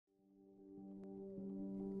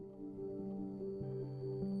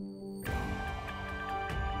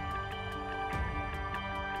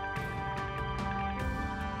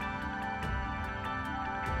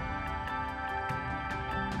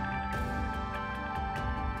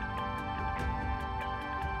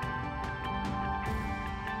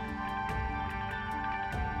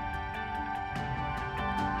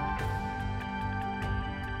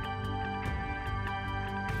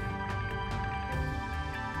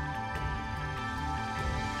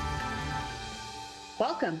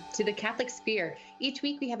Welcome to the Catholic Sphere. Each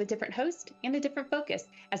week we have a different host and a different focus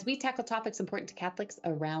as we tackle topics important to Catholics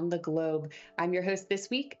around the globe. I'm your host this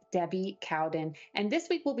week, Debbie Cowden, and this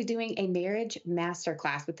week we'll be doing a marriage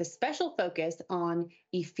masterclass with a special focus on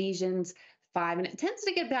Ephesians 5. And it tends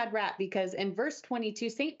to get a bad rap because in verse 22,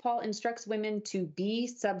 St. Paul instructs women to be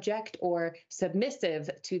subject or submissive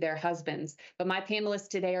to their husbands. But my panelists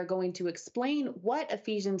today are going to explain what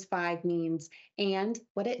Ephesians 5 means and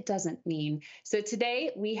what it doesn't mean. So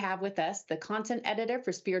today we have with us the content editor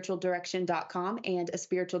for spiritualdirection.com and a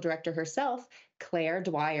spiritual director herself, Claire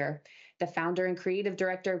Dwyer, the founder and creative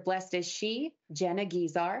director of Blessed Is She, Jenna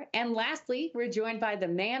Gizar. And lastly, we're joined by the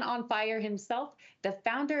man on fire himself, the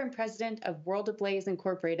founder and president of World Ablaze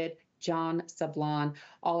Incorporated, John Sablon.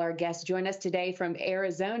 All our guests join us today from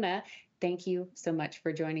Arizona. Thank you so much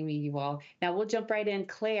for joining me, you all. Now we'll jump right in.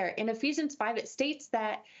 Claire, in Ephesians 5, it states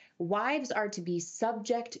that wives are to be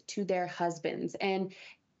subject to their husbands. And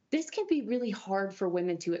this can be really hard for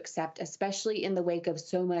women to accept, especially in the wake of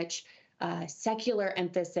so much secular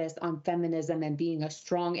emphasis on feminism and being a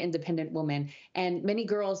strong, independent woman. And many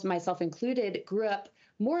girls, myself included, grew up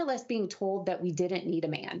more or less being told that we didn't need a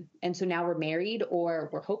man. And so now we're married or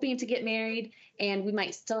we're hoping to get married, and we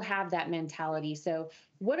might still have that mentality. So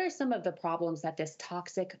what are some of the problems that this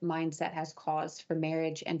toxic mindset has caused for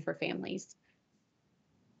marriage and for families?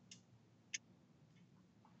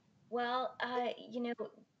 Well,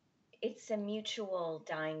 it's a mutual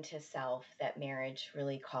dying to self that marriage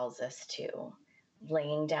really calls us to,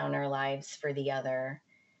 laying down our lives for the other,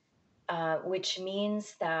 which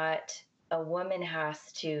means that a woman has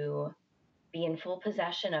to be in full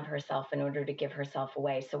possession of herself in order to give herself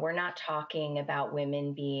away. So we're not talking about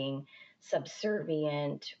women being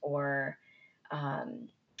subservient or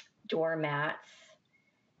doormats.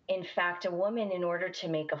 In fact, a woman, in order to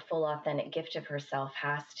make a full, authentic gift of herself,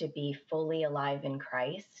 has to be fully alive in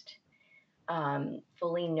Christ,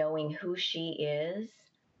 fully knowing who she is.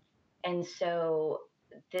 And so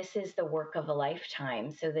this is the work of a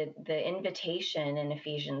lifetime. So the invitation in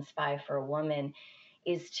Ephesians 5 for a woman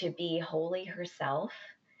is to be wholly herself,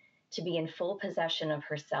 to be in full possession of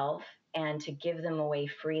herself, and to give them away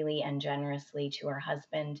freely and generously to her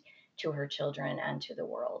husband, to her children, and to the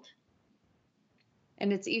world.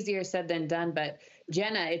 And it's easier said than done, but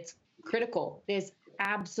Jenna, it's critical. It is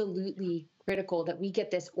absolutely critical that we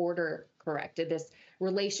get this order correct, this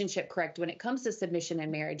relationship correct when it comes to submission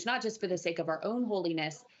and marriage, not just for the sake of our own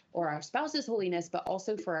holiness or our spouse's holiness, but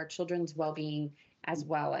also for our children's well-being as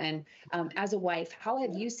well. And as a wife, how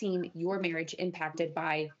have you seen your marriage impacted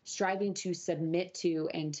by striving to submit to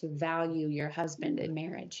and to value your husband in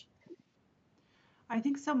marriage? I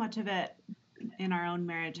think so much of it in our own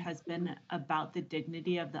marriage has been about the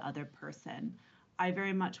dignity of the other person. I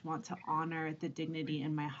very much want to honor the dignity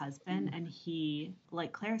in my husband, and he,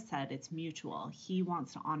 like Claire said, it's mutual. He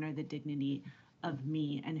wants to honor the dignity of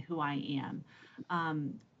me and who I am.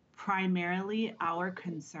 Primarily, our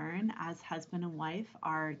concern as husband and wife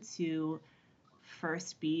are to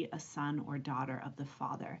first be a son or daughter of the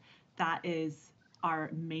Father. That is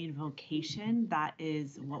our main vocation. That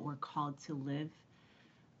is what we're called to live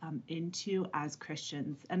into as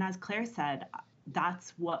Christians. And as Claire said,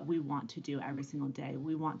 that's what we want to do every single day.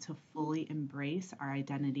 We want to fully embrace our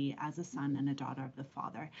identity as a son and a daughter of the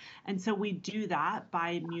Father. And so we do that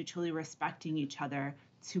by mutually respecting each other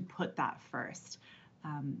to put that first.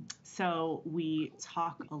 So we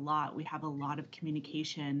talk a lot. We have a lot of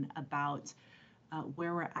communication about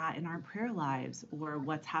where we're at in our prayer lives, or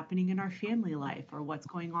what's happening in our family life, or what's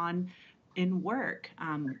going on in work.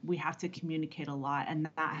 We have to communicate a lot, and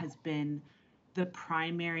that has been the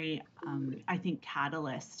primary, I think,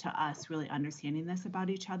 catalyst to us really understanding this about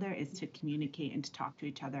each other, is to communicate and to talk to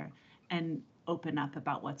each other and open up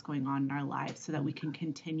about what's going on in our lives, so that we can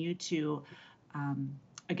continue to,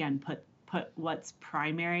 again, put what's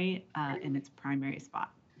primary in its primary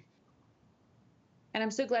spot. And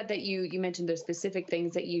I'm so glad that you mentioned those specific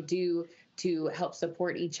things that you do to help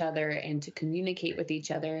support each other and to communicate with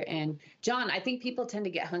each other. And John, I think people tend to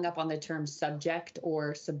get hung up on the term subject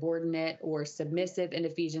or subordinate or submissive in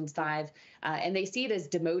Ephesians 5, and they see it as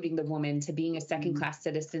demoting the woman to being a second-class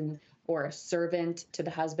citizen or a servant to the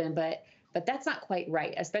husband. But that's not quite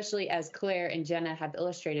right, especially as Claire and Jenna have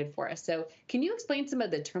illustrated for us. So can you explain some of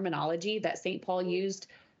the terminology that St. Paul used,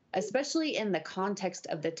 especially in the context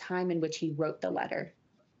of the time in which he wrote the letter?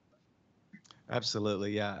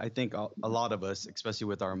 Absolutely. Yeah. I think a lot of us, especially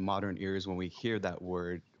with our modern ears, when we hear that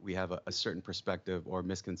word, we have a certain perspective or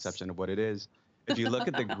misconception of what it is. If you look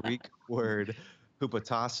at the Greek word,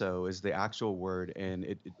 hupotasso is the actual word, and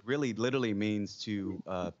it really literally means to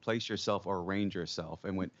place yourself or arrange yourself.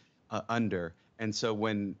 And when under. And so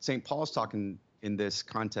when St. Paul's talking in this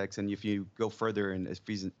context, and if you go further in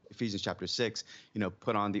Ephesians chapter 6,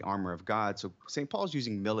 put on the armor of God. So St. Paul's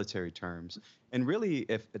using military terms. And really,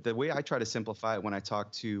 if the way I try to simplify it when I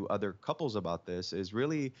talk to other couples about this is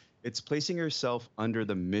really it's placing yourself under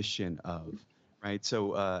the mission of, right?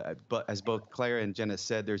 So, but as both Claire and Jenna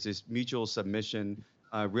said, there's this mutual submission.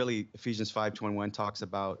 Really, Ephesians 5:21 talks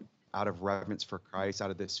about out of reverence for Christ,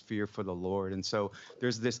 out of this fear for the Lord. And so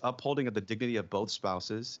there's this upholding of the dignity of both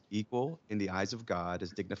spouses, equal in the eyes of God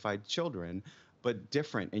as dignified children, but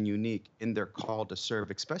different and unique in their call to serve,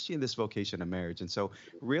 especially in this vocation of marriage. And so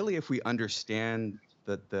really, if we understand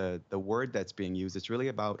the word that's being used, it's really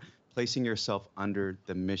about placing yourself under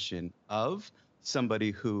the mission of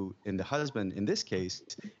somebody who, in the husband, in this case,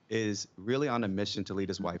 is really on a mission to lead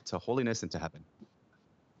his wife to holiness and to heaven.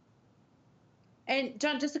 And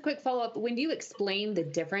John, just a quick follow-up. When you explain the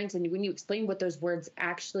difference and when you explain what those words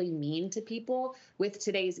actually mean to people with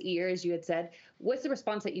today's ear, as you had said, what's the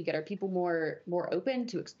response that you get? Are people more open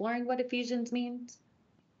to exploring what Ephesians means?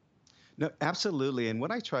 No, absolutely. And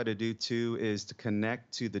what I try to do too is to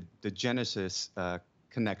connect to the Genesis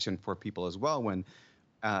connection for people as well. When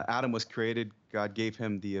Adam was created, God gave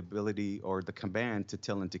him the ability or the command to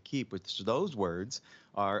till and to keep, which those words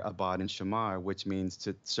are abad and shamar, which means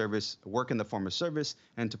to work in the form of service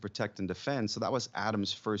and to protect and defend. So that was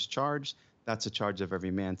Adam's first charge. That's a charge of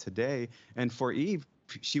every man today. And for Eve,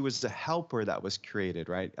 she was the helper that was created,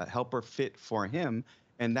 right? A helper fit for him.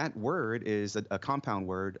 And that word is a compound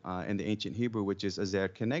word in the ancient Hebrew, which is azer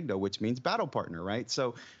kenegdo, which means battle partner, right?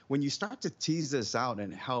 So when you start to tease this out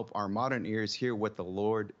and help our modern ears hear what the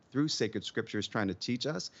Lord, through sacred scripture, is trying to teach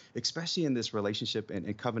us, especially in this relationship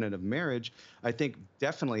and covenant of marriage, I think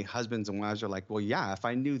definitely husbands and wives are like, well, yeah, if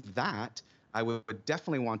I knew that, I would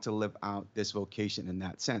definitely want to live out this vocation in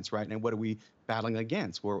that sense, right? And what are we battling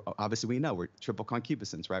against? Obviously we know we're triple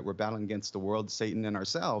concupiscence, right? We're battling against the world, Satan, and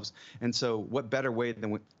ourselves. And so what better way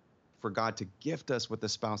than for God to gift us with a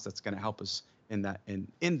spouse that's going to help us in that,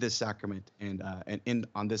 in this sacrament and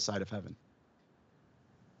on this side of heaven.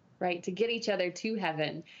 Right, to get each other to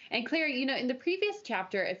heaven. And Claire, in the previous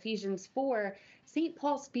chapter, Ephesians 4, St.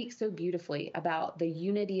 Paul speaks so beautifully about the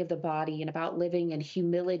unity of the body and about living in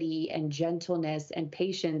humility and gentleness and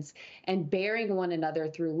patience and bearing one another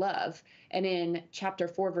through love. And in chapter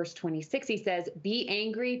 4, verse 26, he says, "Be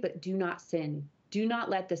angry, but do not sin. Do not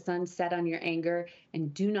let the sun set on your anger,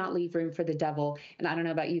 and do not leave room for the devil." And I don't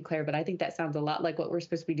know about you, Claire, but I think that sounds a lot like what we're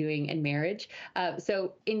supposed to be doing in marriage.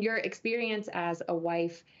 So in your experience as a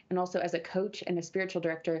wife and also as a coach and a spiritual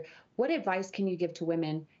director, what advice can you give to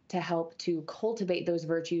women to help to cultivate those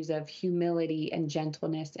virtues of humility and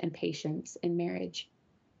gentleness and patience in marriage?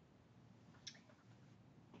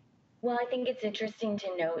 Well, I think it's interesting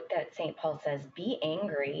to note that St. Paul says, be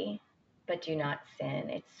angry, but do not sin.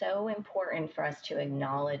 It's so important for us to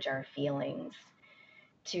acknowledge our feelings,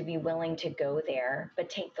 to be willing to go there, but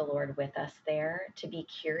take the Lord with us there, to be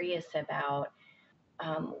curious about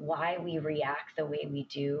why we react the way we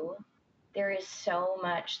do. There is so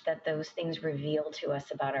much that those things reveal to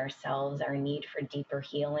us about ourselves, our need for deeper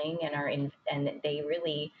healing, and they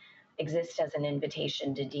really exist as an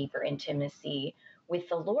invitation to deeper intimacy with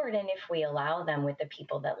the Lord, and if we allow them, with the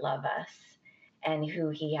people that love us and who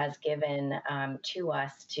He has given to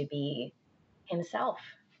us to be Himself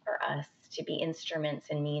for us, to be instruments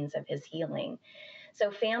and means of His healing. So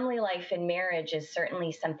family life and marriage is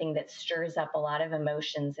certainly something that stirs up a lot of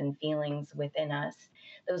emotions and feelings within us.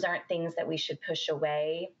 Those aren't things that we should push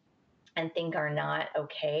away and think are not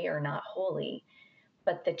okay or not holy.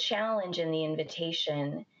 But the challenge and the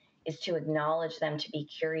invitation is to acknowledge them, to be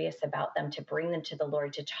curious about them, to bring them to the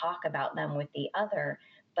Lord, to talk about them with the other,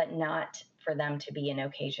 but not for them to be an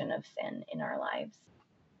occasion of sin in our lives.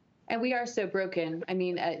 And we are so broken. I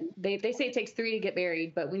mean, they say it takes 3 to get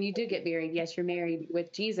married, but when you do get married, yes, you're married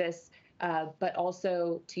with Jesus, but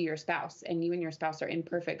also to your spouse, and you and your spouse are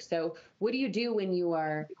imperfect. So what do you do when you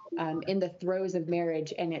are in the throes of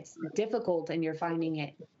marriage and it's difficult and you're finding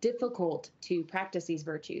it difficult to practice these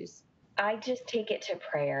virtues? I just take it to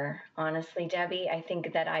prayer, honestly, Debbie. I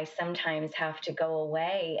think that I sometimes have to go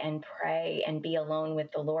away and pray and be alone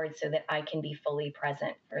with the Lord so that I can be fully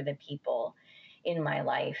present for the people in my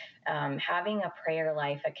life. Having a prayer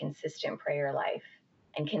life, a consistent prayer life,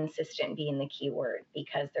 and consistent being the key word,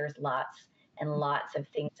 because there's lots and lots of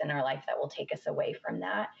things in our life that will take us away from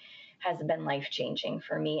that, has been life-changing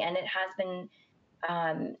for me. And it has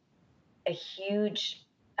been a huge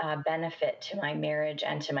benefit to my marriage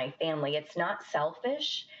and to my family. It's not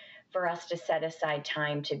selfish for us to set aside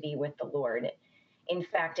time to be with the Lord. In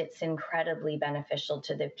fact, it's incredibly beneficial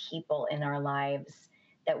to the people in our lives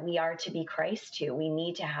that we are to be Christ to. We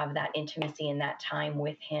need to have that intimacy and that time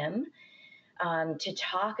with him, to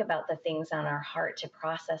talk about the things on our heart, to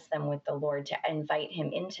process them with the Lord, to invite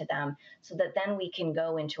him into them, so that then we can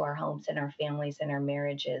go into our homes and our families and our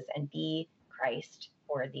marriages and be Christ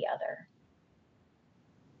for the other.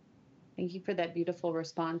 Thank you for that beautiful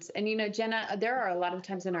response. And, Jenna, there are a lot of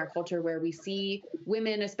times in our culture where we see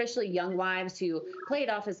women, especially young wives, who play it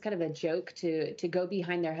off as kind of a joke to go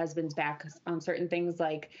behind their husband's back on certain things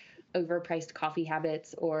like overpriced coffee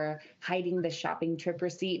habits or hiding the shopping trip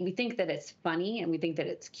receipt. We think that it's funny and we think that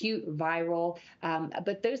it's cute, viral,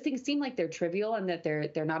 but those things seem like they're trivial and that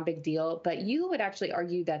they're not a big deal. But you would actually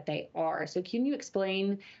argue that they are. So can you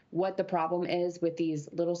explain what the problem is with these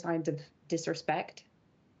little signs of disrespect?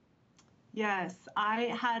 Yes, I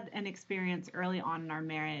had an experience early on in our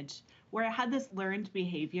marriage where I had this learned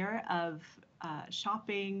behavior of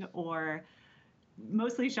shopping, or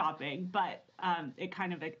mostly shopping, but it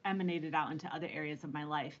kind of emanated out into other areas of my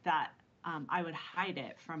life, that I would hide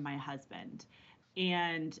it from my husband.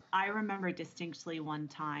 And I remember distinctly one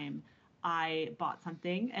time I bought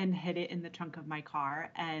something and hid it in the trunk of my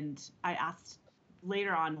car. And I asked,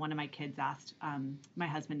 later on, one of my kids asked my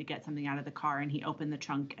husband to get something out of the car, and he opened the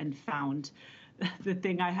trunk and found the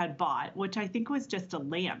thing I had bought, which I think was just a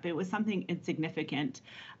lamp. It was something insignificant.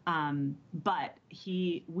 But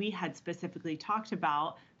we had specifically talked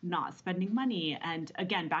about not spending money. And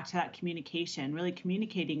again, back to that communication, really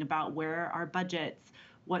communicating about where are our budgets,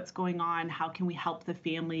 what's going on, how can we help the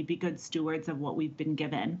family be good stewards of what we've been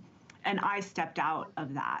given. And I stepped out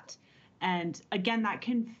of that. And again, that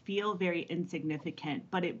can feel very insignificant,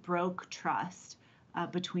 but it broke trust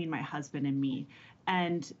between my husband and me.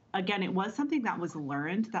 And again, it was something that was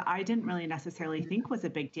learned that I didn't really necessarily think was a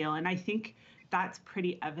big deal. And I think that's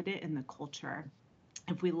pretty evident in the culture.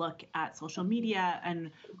 If we look at social media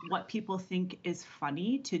and what people think is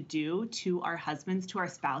funny to do to our husbands, to our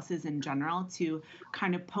spouses in general, to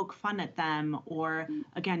kind of poke fun at them, or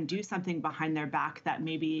again, do something behind their back that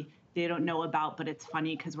maybe they don't know about, but it's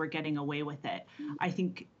funny because we're getting away with it. I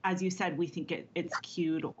think, as you said, we think it's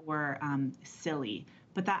cute or silly,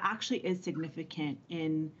 but that actually is significant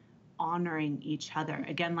in honoring each other.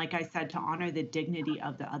 Again, like I said, to honor the dignity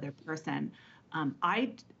of the other person.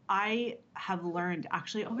 I have learned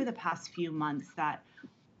actually over the past few months that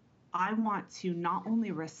I want to not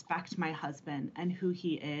only respect my husband and who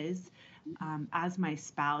he is as my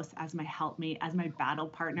spouse, as my helpmate, as my battle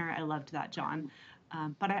partner. I loved that, John.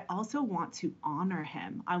 But I also want to honor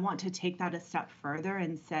him. I want to take that a step further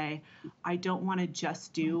and say, I don't want to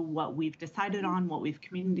just do what we've decided on, what we've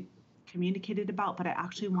communicated about, but I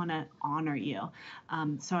actually want to honor you.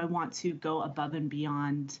 So I want to go above and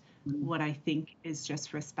beyond what I think is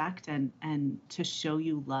just respect, and to show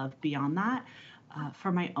you love beyond that.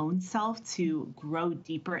 For my own self, to grow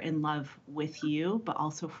deeper in love with you, but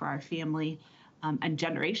also for our family and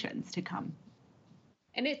generations to come.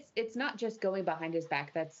 And it's not just going behind his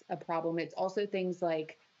back that's a problem. It's also things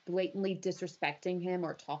like blatantly disrespecting him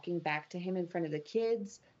or talking back to him in front of the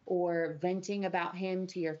kids, or venting about him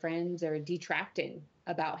to your friends, or detracting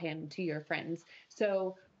about him to your friends.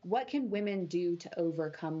 So what can women do to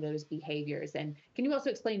overcome those behaviors? And can you also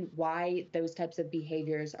explain why those types of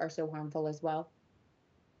behaviors are so harmful as well?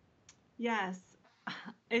 Yes,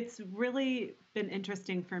 it's really been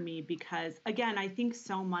interesting for me because, again, I think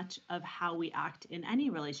so much of how we act in any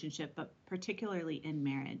relationship, but particularly in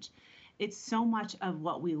marriage, it's so much of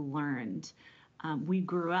what we learned. We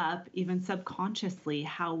grew up, even subconsciously,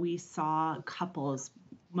 how we saw couples,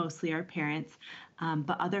 mostly our parents,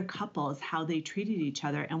 but other couples, how they treated each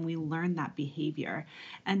other, and we learned that behavior.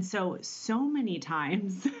 And so many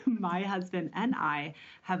times, my husband and I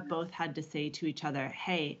have both had to say to each other,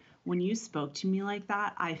 hey, when you spoke to me like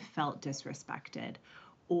that, I felt disrespected.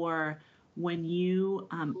 Or when you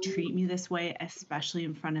treat me this way, especially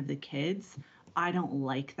in front of the kids, I don't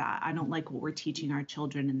like that. I don't like what we're teaching our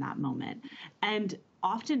children in that moment. And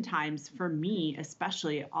oftentimes, for me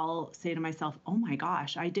especially, I'll say to myself, oh my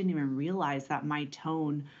gosh, I didn't even realize that my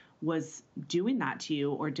tone was doing that to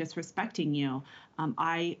you or disrespecting you.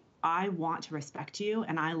 I want to respect you,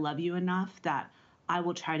 and I love you enough that I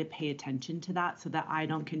will try to pay attention to that so that I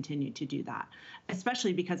don't continue to do that,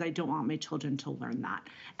 especially because I don't want my children to learn that.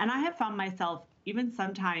 And I have found myself even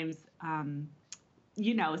sometimes,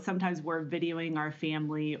 sometimes we're videoing our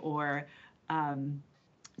family or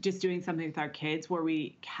just doing something with our kids where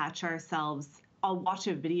we catch ourselves. I'll watch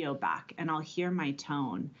a video back and I'll hear my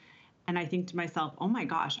tone. And I think to myself, oh my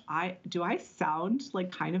gosh, do I sound like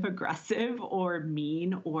kind of aggressive or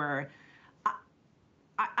mean, or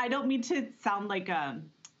I don't mean to sound like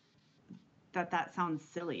that sounds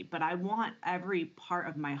silly, but I want every part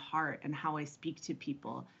of my heart and how I speak to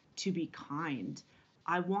people to be kind.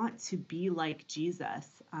 I want to be like Jesus.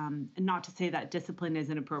 And not to say that discipline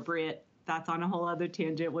isn't appropriate. That's on a whole other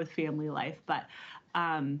tangent with family life. But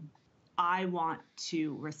I want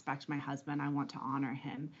to respect my husband. I want to honor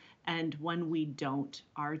him. And when we don't,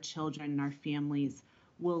 our children and our families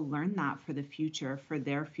will learn that for the future, for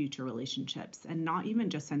their future relationships, and not even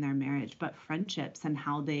just in their marriage, but friendships and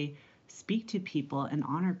how they speak to people and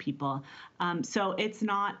honor people. So it's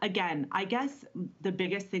not, again, I guess the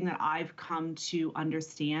biggest thing that I've come to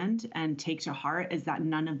understand and take to heart is that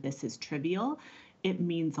none of this is trivial. It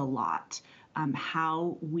means a lot.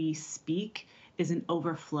 How we speak is an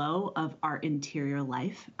overflow of our interior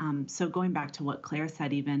life. So going back to what Claire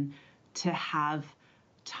said, even to have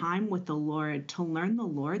time with the Lord, to learn the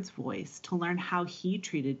Lord's voice, to learn how he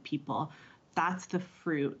treated people, that's the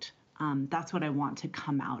fruit. That's what I want to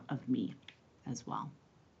come out of me as well.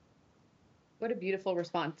 What a beautiful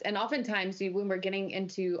response. And oftentimes when we're getting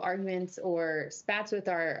into arguments or spats with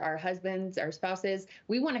our husbands, our spouses,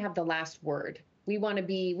 we want to have the last word. We want to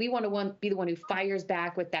be the one who fires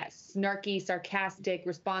back with that snarky, sarcastic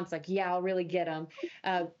response, like, yeah, I'll really get them.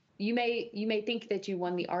 You may think that you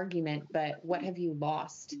won the argument, but what have you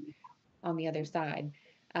lost on the other side?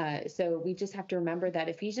 So we just have to remember that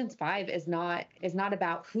Ephesians 5 is not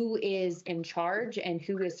about who is in charge and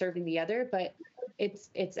who is serving the other, but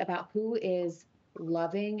it's about who is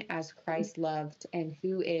loving as Christ loved, and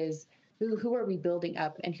who are we building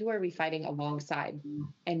up, and who are we fighting alongside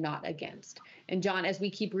and not against. And John, as we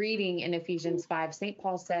keep reading in Ephesians 5, St.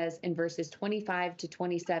 Paul says in verses 25 to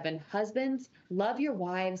 27, husbands, love your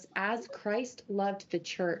wives as Christ loved the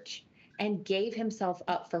church and gave himself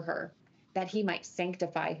up for her, that he might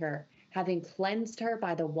sanctify her, having cleansed her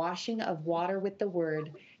by the washing of water with the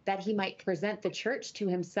word, that he might present the church to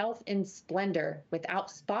himself in splendor, without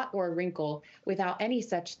spot or wrinkle, without any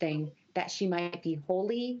such thing, that she might be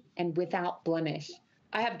holy and without blemish.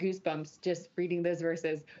 I have goosebumps just reading those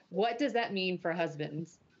verses. What does that mean for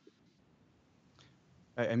husbands?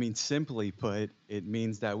 I mean, simply put, it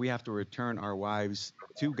means that we have to return our wives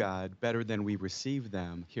to God better than we receive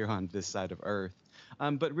them here on this side of earth.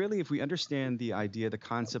 But really, if we understand the idea, the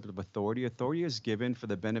concept of authority, authority is given for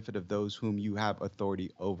the benefit of those whom you have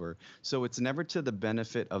authority over. So it's never to the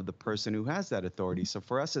benefit of the person who has that authority. So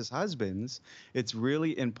for us as husbands, it's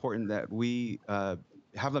really important that we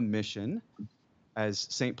have a mission, as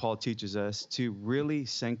St. Paul teaches us, to really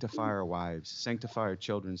sanctify our wives, sanctify our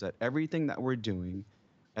children, that everything that we're doing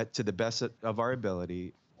to the best of our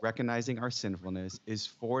ability, recognizing our sinfulness, is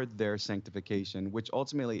for their sanctification, which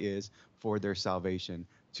ultimately is for their salvation,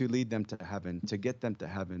 to lead them to heaven, to get them to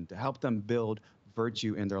heaven, to help them build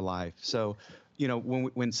virtue in their life. So,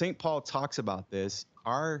 when St. Paul talks about this,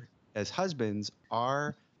 as husbands,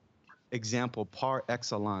 our example par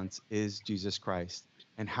excellence is Jesus Christ.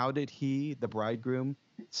 And how did he, the bridegroom,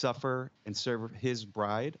 suffer and serve his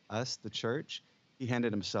bride, us, the church? He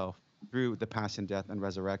handed himself through the passion, death, and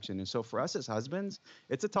resurrection. And so for us as husbands,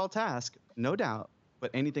 it's a tall task, no doubt, but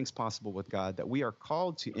anything's possible with God, that we are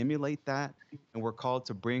called to emulate that, and we're called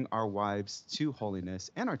to bring our wives to holiness,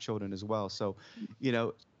 and our children as well. So,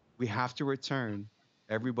 we have to return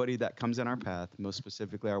everybody that comes in our path, most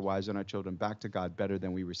specifically our wives and our children, back to God better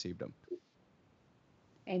than we received them.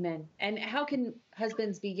 Amen. And how can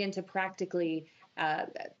husbands begin to practically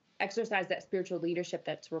exercise that spiritual leadership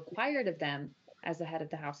that's required of them as the head of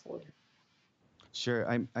the household? Sure.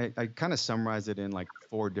 I kind of summarize it in like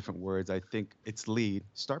 4 different words. I think it's lead.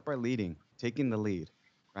 Start by leading, taking the lead,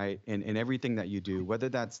 right? In everything that you do, whether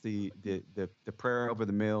that's the prayer over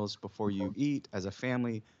the meals before you eat as a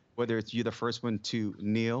family, whether it's you the first one to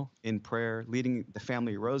kneel in prayer, leading the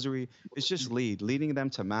family rosary, it's just leading them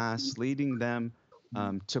to mass, leading them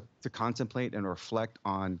to contemplate and reflect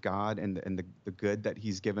on God and the good that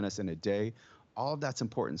he's given us in a day. All of that's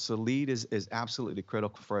important. So lead is absolutely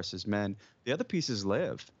critical for us as men. The other piece is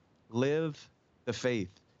live the faith.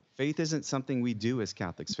 Faith isn't something we do as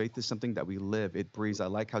Catholics. Faith is something that we live. It breathes. I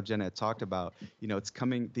like how Jenna had talked about,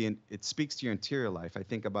 it speaks to your interior life. I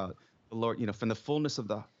think about the Lord, from the fullness of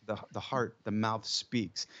the heart, the mouth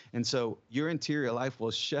speaks. And so your interior life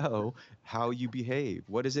will show how you behave.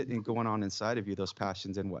 What is it going on inside of you, those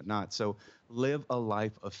passions and whatnot. So live a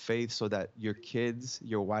life of faith so that your kids,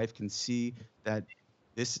 your wife can see that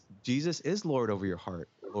Jesus is Lord over your heart,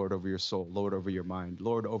 Lord over your soul, Lord over your mind,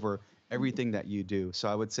 Lord over everything that you do. So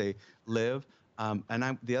I would say live.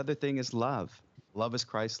 The other thing is love. Love is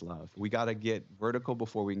Christ's love. We got to get vertical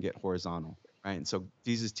before we can get horizontal. Right. And so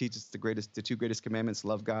Jesus teaches the 2 greatest commandments: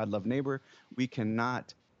 love God, love neighbor. We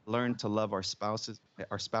cannot learn to love our spouse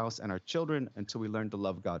and our children until we learn to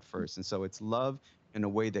love God first. And so it's love in a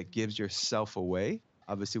way that gives yourself away.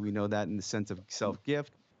 Obviously, we know that in the sense of self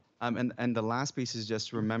gift. And the last piece is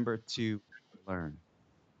just remember to learn,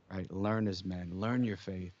 right? Learn as men, learn your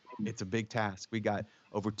faith. It's a big task. We got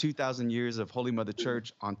over 2,000 years of Holy Mother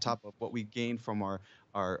Church on top of what we gained from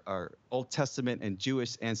our Old Testament and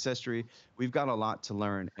Jewish ancestry. We've got a lot to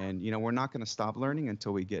learn. And, we're not going to stop learning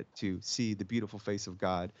until we get to see the beautiful face of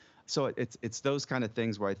God. So it's those kind of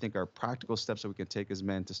things where I think are practical steps that we can take as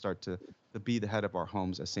men to start to be the head of our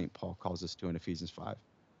homes, as St. Paul calls us to in Ephesians 5.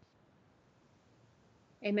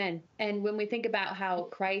 Amen. And when we think about how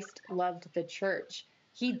Christ loved the church,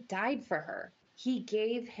 he died for her. He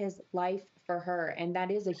gave his life for her. And that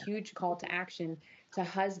is a huge call to action to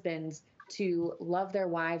husbands to love their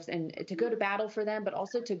wives and to go to battle for them, but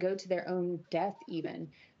also to go to their own death, even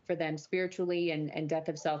for them spiritually and death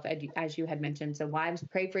of self, as you had mentioned. So wives,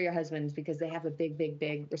 pray for your husbands because they have a big, big,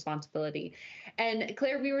 big responsibility. And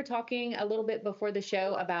Claire, we were talking a little bit before the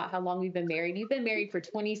show about how long we've been married. You've been married for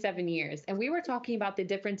 27 years. And we were talking about the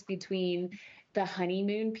difference between the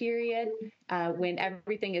honeymoon period, when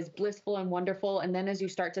everything is blissful and wonderful. And then as you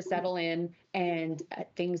start to settle in and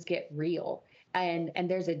things get real. And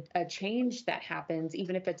there's a change that happens,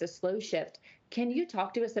 even if it's a slow shift. Can you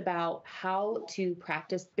talk to us about how to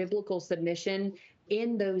practice biblical submission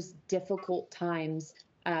in those difficult times,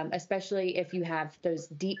 especially if you have those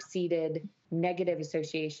deep-seated negative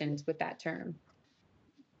associations with that term?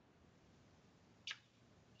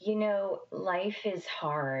 Life is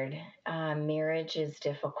hard. Marriage is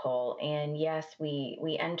difficult. And yes,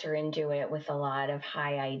 we enter into it with a lot of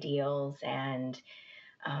high ideals and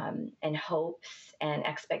hopes and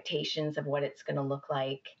expectations of what it's going to look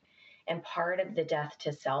like. And part of the death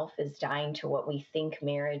to self is dying to what we think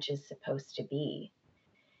marriage is supposed to be.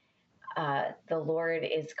 The Lord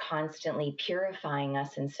is constantly purifying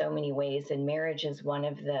us in so many ways, and marriage is one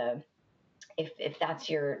of the, if that's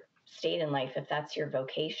your state in life, if that's your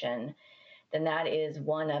vocation, then that is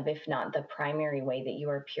one of, if not the primary way that you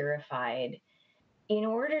are purified in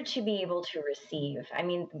order to be able to receive. I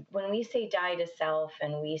mean, when we say die to self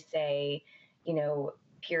and we say,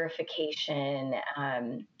 purification,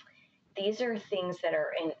 these are things that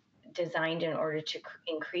are designed in order to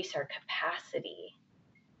increase our capacity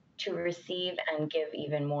to receive and give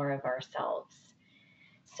even more of ourselves.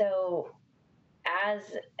 So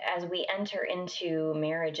as we enter into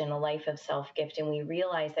marriage and a life of self-gift, and we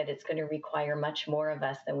realize that it's going to require much more of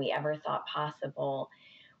us than we ever thought possible,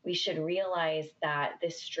 we should realize that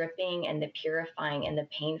this stripping and the purifying and the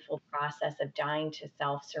painful process of dying to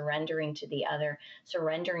self, surrendering to the other,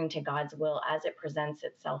 surrendering to God's will as it presents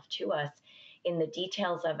itself to us in the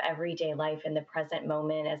details of everyday life, in the present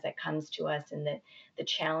moment as it comes to us, in the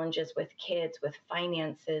challenges with kids, with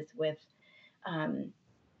finances, with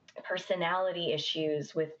personality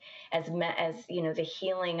issues, with as the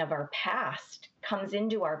healing of our past comes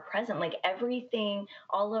into our present, like everything,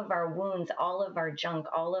 all of our wounds, all of our junk,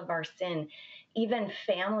 all of our sin, even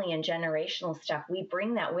family and generational stuff, we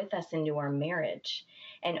bring that with us into our marriage.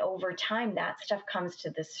 And over time, that stuff comes to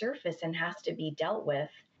the surface and has to be dealt with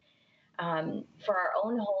for our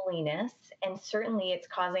own holiness. And certainly it's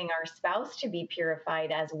causing our spouse to be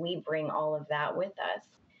purified as we bring all of that with us.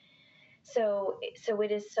 So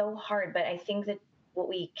it is so hard, but I think that what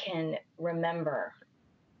we can remember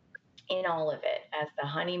in all of it, as the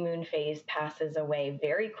honeymoon phase passes away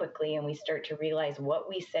very quickly and we start to realize what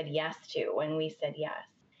we said yes to when we said yes,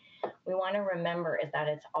 we want to remember is that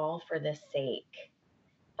it's all for the sake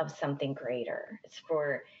of something greater.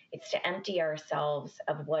 It's to empty ourselves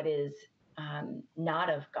of what is not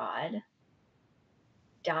of God,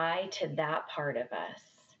 die to that part of us,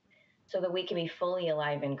 so that we can be fully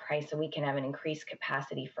alive in Christ, so we can have an increased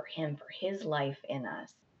capacity for him, for his life in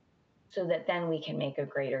us, so that then we can make a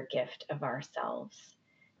greater gift of ourselves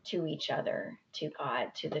to each other, to God,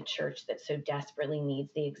 to the church that so desperately needs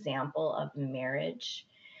the example of marriage,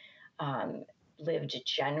 lived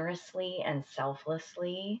generously and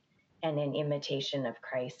selflessly and in imitation of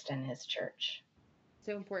Christ and his church.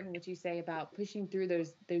 So important what you say about pushing through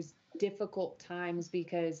those difficult times,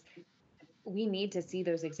 because we need to see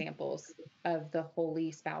those examples of the holy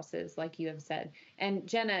spouses, like you have said. And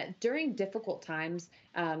Jenna, during difficult times,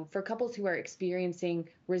 for couples who are experiencing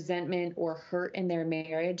resentment or hurt in their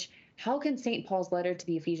marriage, how can St. Paul's letter to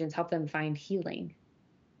the Ephesians help them find healing?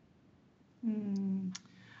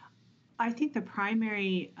 I think the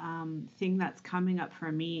primary thing that's coming up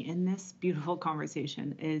for me in this beautiful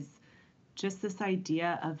conversation is just this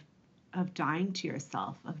idea of dying to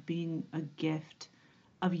yourself, of being a gift,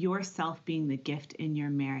 of yourself being the gift in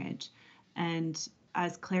your marriage. And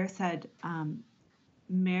as Claire said,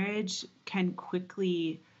 marriage can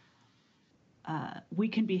quickly, we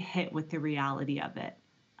can be hit with the reality of it.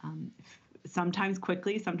 Sometimes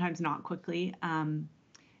quickly, sometimes not quickly. And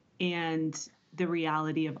the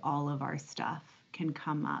reality of all of our stuff can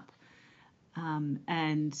come up.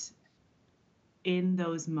 And in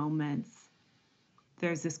those moments,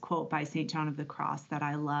 there's this quote by St. John of the Cross that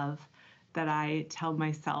I love, that I tell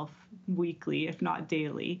myself weekly, if not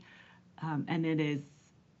daily. And it is,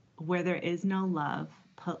 where there is no love,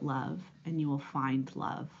 put love, and you will find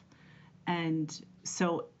love. And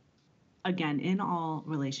so, again, in all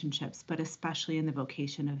relationships, but especially in the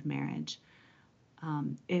vocation of marriage,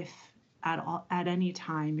 if at any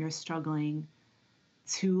time you're struggling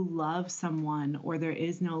to love someone, or there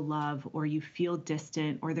is no love, or you feel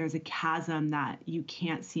distant, or there's a chasm that you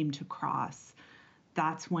can't seem to cross,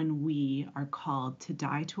 that's when we are called to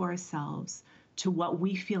die to ourselves, to what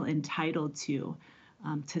we feel entitled to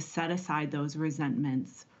set aside those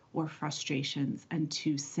resentments or frustrations, and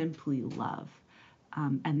to simply love.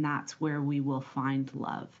 And that's where we will find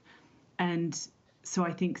love. And so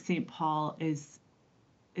I think St. Paul is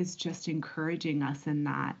just encouraging us in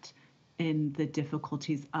that, in the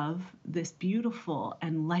difficulties of this beautiful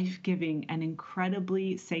and life-giving and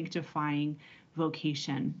incredibly sanctifying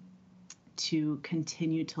vocation, to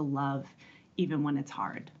continue to love even when it's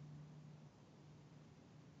hard.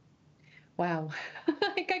 Wow.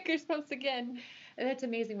 I got goosebumps again. And that's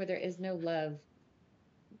amazing. Where there is no love,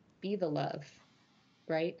 be the love.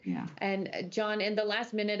 Right? Yeah. And John, in the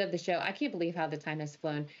last minute of the show, I can't believe how the time has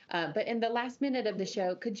flown, but in the last minute of the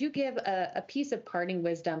show, could you give a piece of parting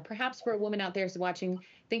wisdom, perhaps for a woman out there who's watching,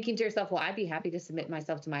 thinking to herself, well, I'd be happy to submit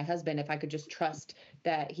myself to my husband if I could just trust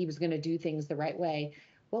that he was going to do things the right way.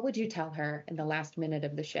 What would you tell her in the last minute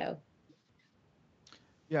of the show?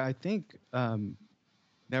 Yeah, I think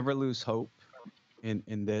never lose hope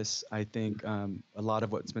in this. I think a lot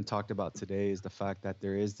of what's been talked about today is the fact that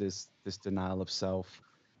there is this denial of self.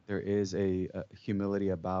 There is a humility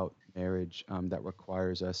about marriage that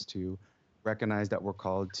requires us to recognize that we're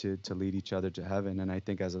called to lead each other to heaven. And I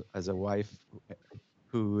think as a wife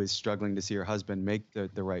who is struggling to see her husband make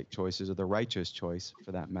the right choices, or the righteous choice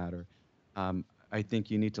for that matter, I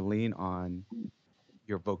think you need to lean on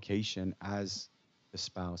your vocation as the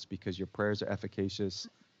spouse, because your prayers are efficacious,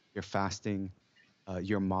 your fasting,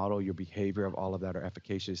 your model, your behavior of all of that are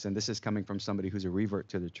efficacious. And this is coming from somebody who's a revert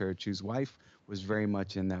to the church, whose wife was very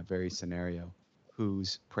much in that very scenario,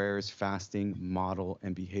 whose prayers, fasting, model,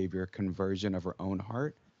 and behavior, conversion of her own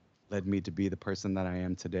heart led me to be the person that I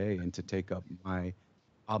am today, and to take up my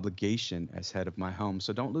obligation as head of my home.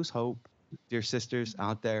 So don't lose hope, dear sisters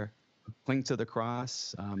out there. Cling to the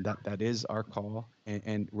cross. That is our call,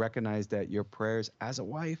 and recognize that your prayers as a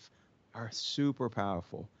wife are super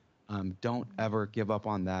powerful. Don't ever give up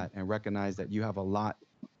on that, and recognize that you have a lot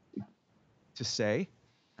to say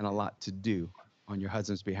and a lot to do on your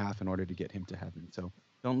husband's behalf in order to get him to heaven. So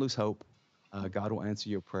don't lose hope. God will answer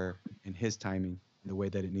your prayer in his timing, in the way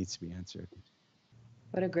that it needs to be answered.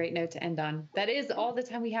 What a great note to end on. That is all the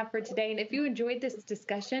time we have for today. And if you enjoyed this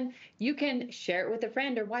discussion, you can share it with a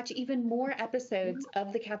friend, or watch even more episodes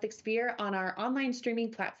of The Catholic Sphere on our online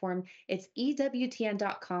streaming platform. It's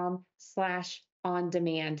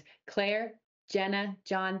ewtn.com/on-demand. Claire, Jenna,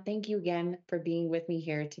 John, thank you again for being with me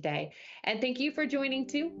here today. And thank you for joining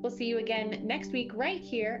too. We'll see you again next week right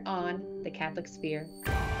here on The Catholic Sphere.